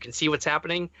see what's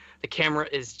happening. The camera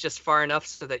is just far enough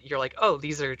so that you're like, oh,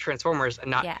 these are Transformers and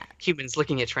not humans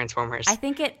looking at Transformers. I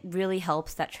think it really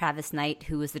helps that Travis Knight,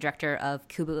 who is the director of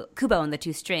Kubo and the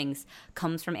Two Strings,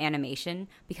 comes from animation,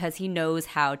 because he knows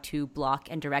how to block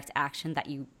and direct action.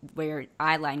 Where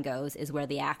eye line goes is where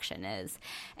the action is,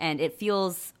 and it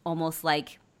feels almost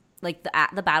like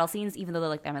the battle scenes, even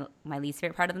though they're my least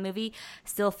favorite part of the movie,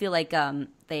 still feel like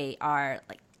they are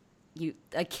like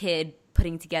a kid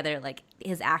putting together like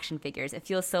his action figures. It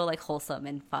feels so like wholesome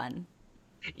and fun.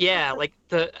 Yeah, like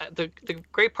the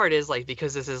great part is like,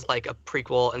 because this is like a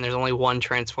prequel and there's only one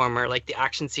Transformer, like the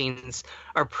action scenes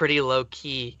are pretty low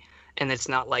key, and it's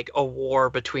not like a war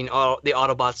between all the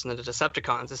Autobots and the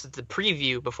Decepticons. This is the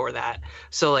preview before that.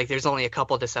 So like there's only a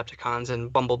couple of Decepticons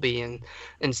and Bumblebee and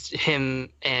him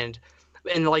and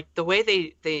like the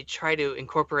way they try to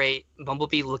incorporate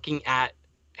Bumblebee looking at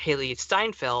Haley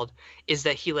Steinfeld is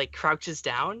that he like crouches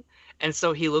down, and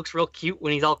so he looks real cute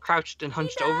when he's all crouched and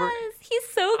hunched over. He's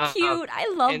so cute.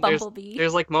 I love Bumblebee.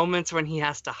 There's like moments when he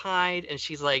has to hide, and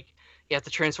she's like, you have to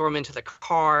transform into the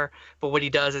car, but what he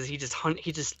does is he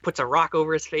just puts a rock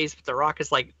over his face, but the rock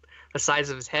is like the size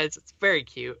of his head, so it's very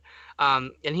cute.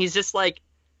 And he's just like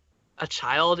a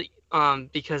child,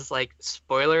 because like,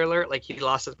 spoiler alert, like he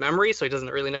lost his memory, so he doesn't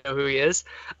really know who he is.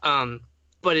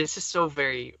 But it's just so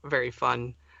very, very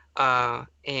fun.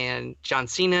 And John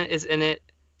Cena is in it.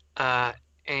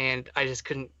 And I just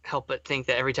couldn't help but think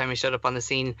that every time he showed up on the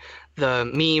scene,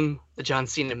 the John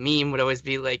Cena meme would always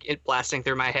be like it blasting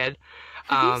through my head.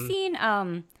 Have you seen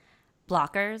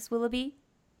Blockers, Willoughby?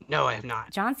 No, I have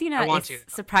not. John Cena is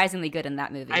surprisingly good in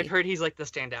that movie. I've heard he's like the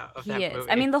standout of that movie.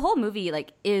 I mean, the whole movie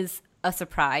like is a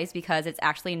surprise, because it's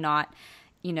actually not,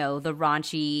 the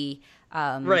raunchy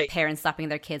parents stopping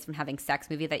their kids from having sex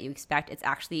movie that you expect. It's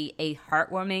actually a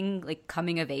heartwarming like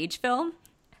coming of age film.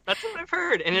 That's what I've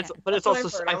heard, and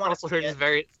I've also heard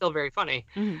it's still very funny.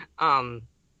 Mm-hmm.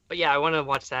 But yeah, I want to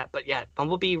watch that. But yeah,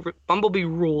 Bumblebee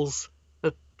rules.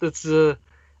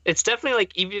 It's definitely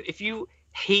like, even if you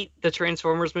hate the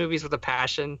Transformers movies with a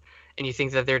passion and you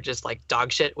think that they're just like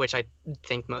dog shit, which I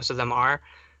think most of them are,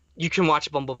 you can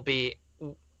watch Bumblebee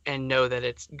and know that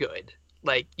it's good.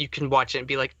 Like you can watch it and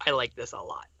be like, I like this a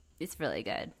lot. It's really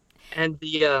good. And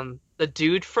the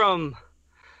dude from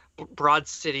Broad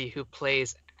City who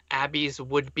plays Abby's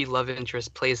would-be love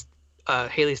interest plays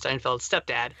Haley Steinfeld's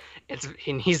stepdad.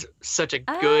 And he's such a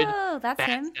good. Oh, that's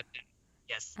him. Stepdad.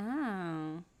 Yes.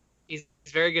 Oh. He's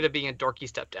very good at being a dorky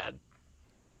stepdad.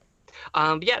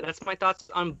 Yeah, that's my thoughts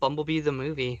on Bumblebee the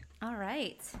movie. All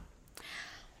right.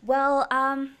 Well,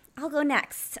 I'll go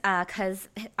next, because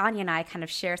Anya and I kind of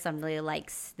share some really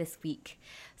likes this week.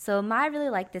 So my really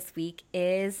like this week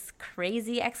is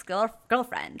Crazy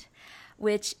Ex-Girlfriend,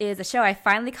 which is a show I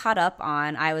finally caught up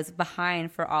on. I was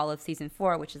behind for all of season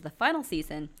 4, which is the final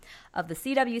season of the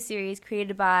CW series,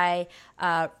 created by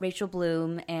Rachel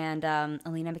Bloom and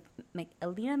Alina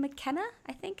McKenna,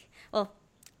 I think. Well,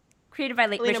 created by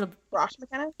Rachel Brosh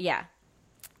McKenna? Yeah.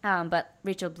 But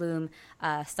Rachel Bloom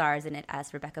stars in it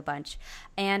as Rebecca Bunch.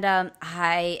 And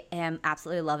I am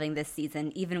absolutely loving this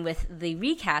season, even with the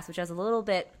recast, which I was a little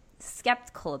bit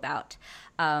skeptical about,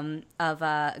 of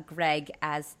Greg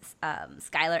as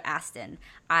Skylar Astin.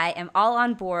 I am all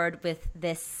on board with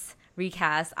this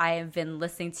recast. I have been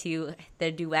listening to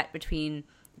the duet between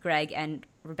Greg and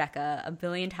Rebecca a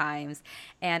billion times,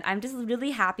 and I'm just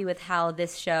really happy with how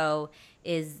this show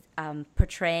is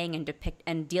portraying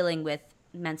and dealing with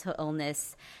mental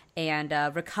illness and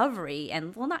recovery,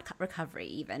 and well, not recovery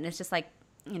even. It's just like,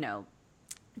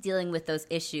 dealing with those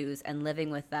issues and living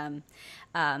with them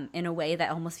in a way that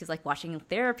almost feels like watching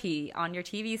therapy on your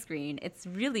TV screen. It's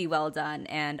really well done,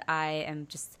 and I am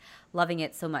just loving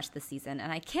it so much this season.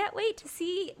 And I can't wait to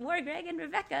see more Greg and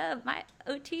Rebecca, my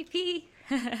OTP.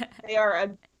 They are a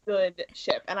good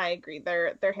ship, and I agree.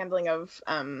 Their handling of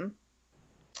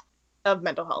of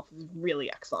mental health is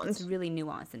really excellent. It's really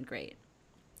nuanced and great.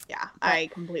 Yeah, I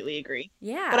completely agree.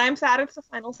 Yeah. But I'm sad it's the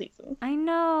final season. I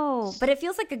know. But it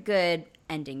feels like a good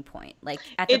ending point. Like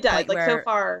at the It does. point Like where, so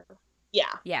far,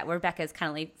 yeah. Yeah, where Becca's kind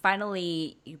of like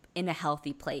finally in a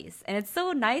healthy place. And it's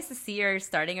so nice to see her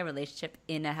starting a relationship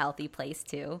in a healthy place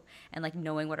too. And like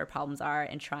knowing what her problems are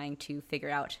and trying to figure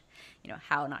out,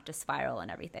 how not to spiral and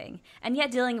everything. And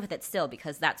yet dealing with it still,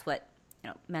 because that's what,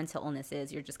 mental illness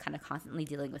is. You're just kind of constantly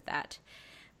dealing with that.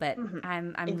 But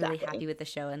I'm really happy with the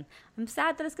show, and I'm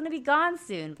sad that it's going to be gone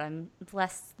soon. But I'm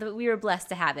blessed that we were blessed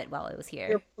to have it while it was here.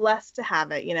 You're blessed to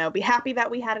have it. Be happy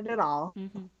that we had it at all.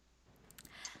 Mm-hmm.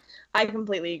 I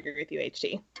completely agree with you,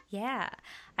 HT. Yeah,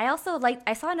 I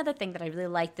saw another thing that I really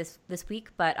liked this week,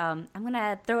 but I'm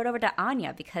gonna throw it over to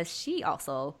Anya because she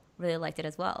also really liked it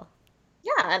as well.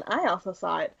 Yeah, and I also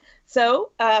saw it. So,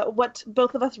 what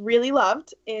both of us really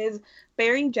loved is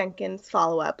Barry Jenkins'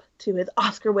 follow-up to his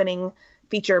Oscar-winning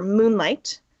feature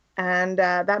Moonlight, and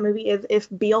that movie is If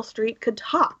Beale Street Could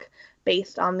Talk,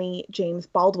 based on the James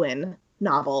Baldwin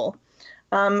novel.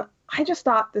 I just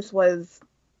thought this was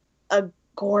a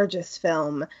gorgeous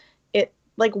film. It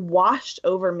like washed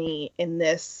over me in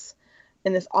this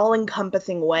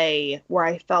all-encompassing way where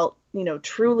I felt,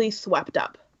 truly swept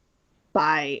up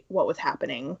by what was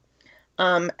happening.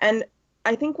 And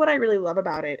I think what I really love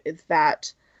about it is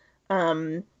that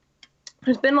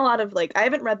there's been a lot of I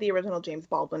haven't read the original James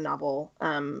Baldwin novel,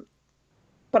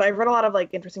 but I've read a lot of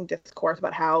interesting discourse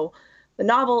about how the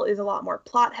novel is a lot more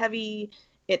plot heavy.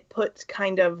 It puts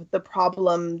kind of the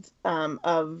problems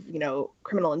of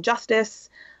criminal injustice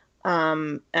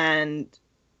and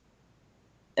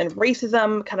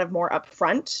racism kind of more up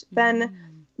front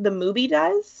than the movie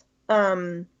does.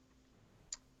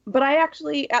 But I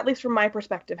actually, at least from my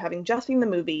perspective, having just seen the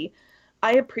movie,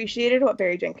 I appreciated what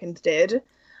Barry Jenkins did.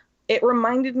 It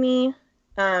reminded me,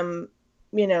 as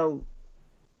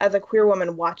a queer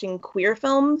woman watching queer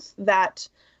films, that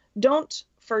don't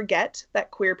forget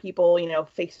that queer people,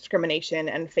 face discrimination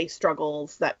and face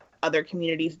struggles that other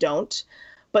communities don't,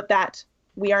 but that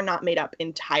we are not made up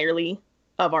entirely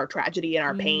of our tragedy and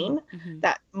our pain,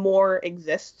 that more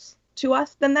exists to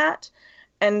us than that.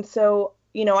 And so,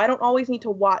 I don't always need to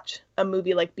watch a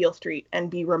movie like Beale Street and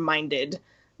be reminded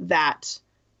that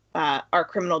our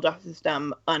criminal justice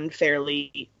system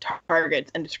unfairly targets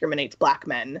and discriminates Black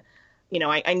men.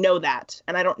 I know that,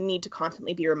 and I don't need to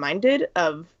constantly be reminded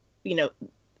of,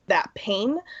 that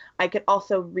pain. I could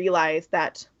also realize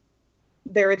that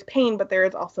there is pain, but there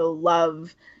is also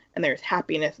love, and there's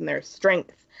happiness, and there's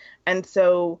strength. And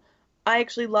so I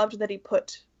actually loved that he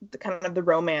put the kind of the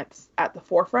romance at the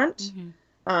forefront,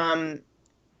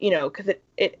 because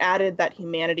it added that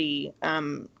humanity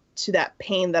to that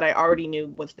pain that I already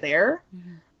knew was there.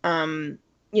 And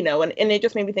it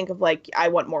just made me think of I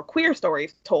want more queer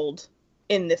stories told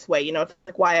in this way. It's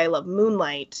why I love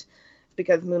Moonlight,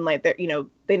 because Moonlight,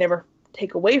 they never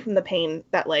take away from the pain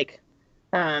that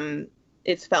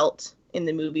it's felt in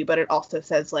the movie, but it also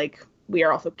says we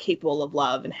are also capable of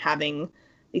love and having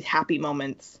these happy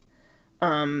moments.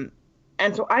 And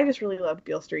so I just really loved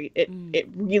Beale Street. It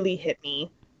really hit me.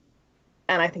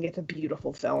 And I think it's a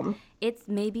beautiful film. It's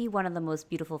maybe one of the most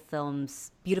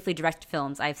beautifully directed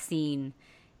films I've seen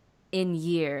in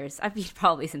years. I mean,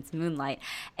 probably since Moonlight.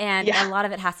 And a lot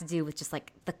of it has to do with just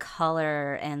the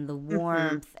color and the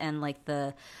warmth and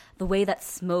the way that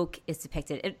smoke is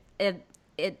depicted.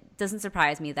 It doesn't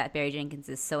surprise me that Barry Jenkins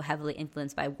is so heavily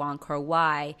influenced by Wong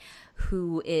Kar-wai,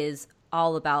 who is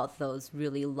all about those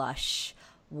really lush,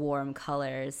 warm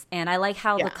colors. And I like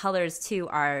how the colors too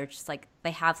are just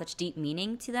they have such deep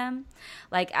meaning to them.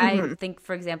 I think,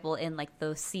 for example, in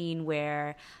the scene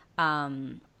where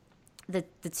the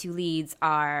two leads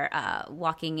are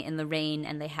walking in the rain,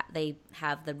 and they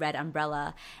have the red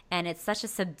umbrella, and it's such a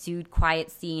subdued, quiet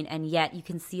scene, and yet you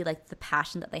can see the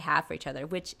passion that they have for each other,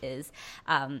 which is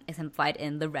exemplified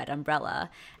in the red umbrella.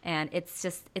 And it's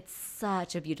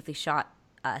such a beautifully shot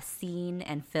scene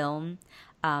and film.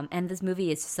 And this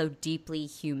movie is so deeply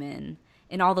human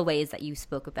in all the ways that you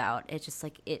spoke about. It's just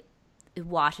it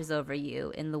washes over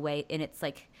you in its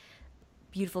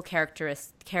beautiful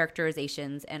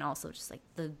characterizations, and also just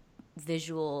the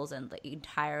visuals and the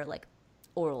entire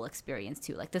oral experience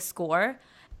too. The score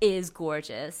is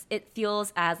gorgeous. It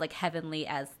feels as heavenly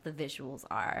as the visuals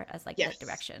are, as the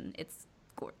direction. It's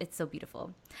so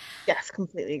beautiful. Yes,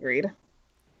 completely agreed.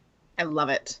 I love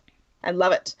it.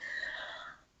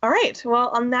 All right. Well,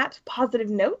 on that positive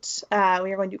note, we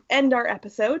are going to end our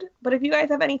episode. But if you guys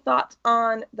have any thoughts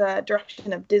on the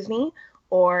direction of Disney,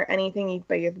 or anything you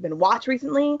guys have been watched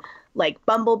recently, like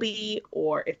Bumblebee,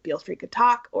 or If Beale Street Could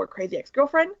Talk, or Crazy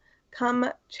Ex-Girlfriend, come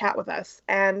chat with us.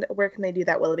 And where can they do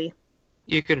that, Willoughby?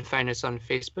 You can find us on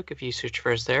Facebook if you search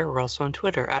for us there. We're also on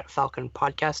Twitter at Falcon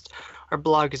Podcast. Our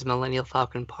blog is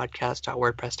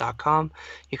millennialfalconpodcast.wordpress.com.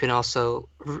 You can also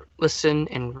listen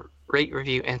and rate,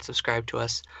 review, and subscribe to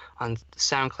us on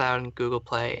SoundCloud, Google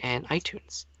Play, and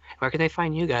iTunes. Where can they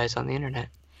find you guys on the internet?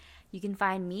 You can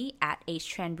find me at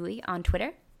HTranbui on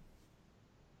Twitter.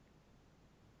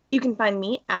 You can find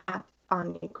me at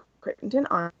Anya Crittenden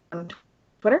on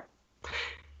Twitter.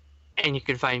 And you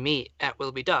can find me at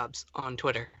Willoughby Dobbs on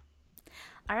Twitter.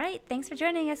 All right. Thanks for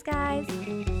joining us, guys.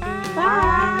 Bye.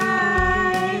 Bye.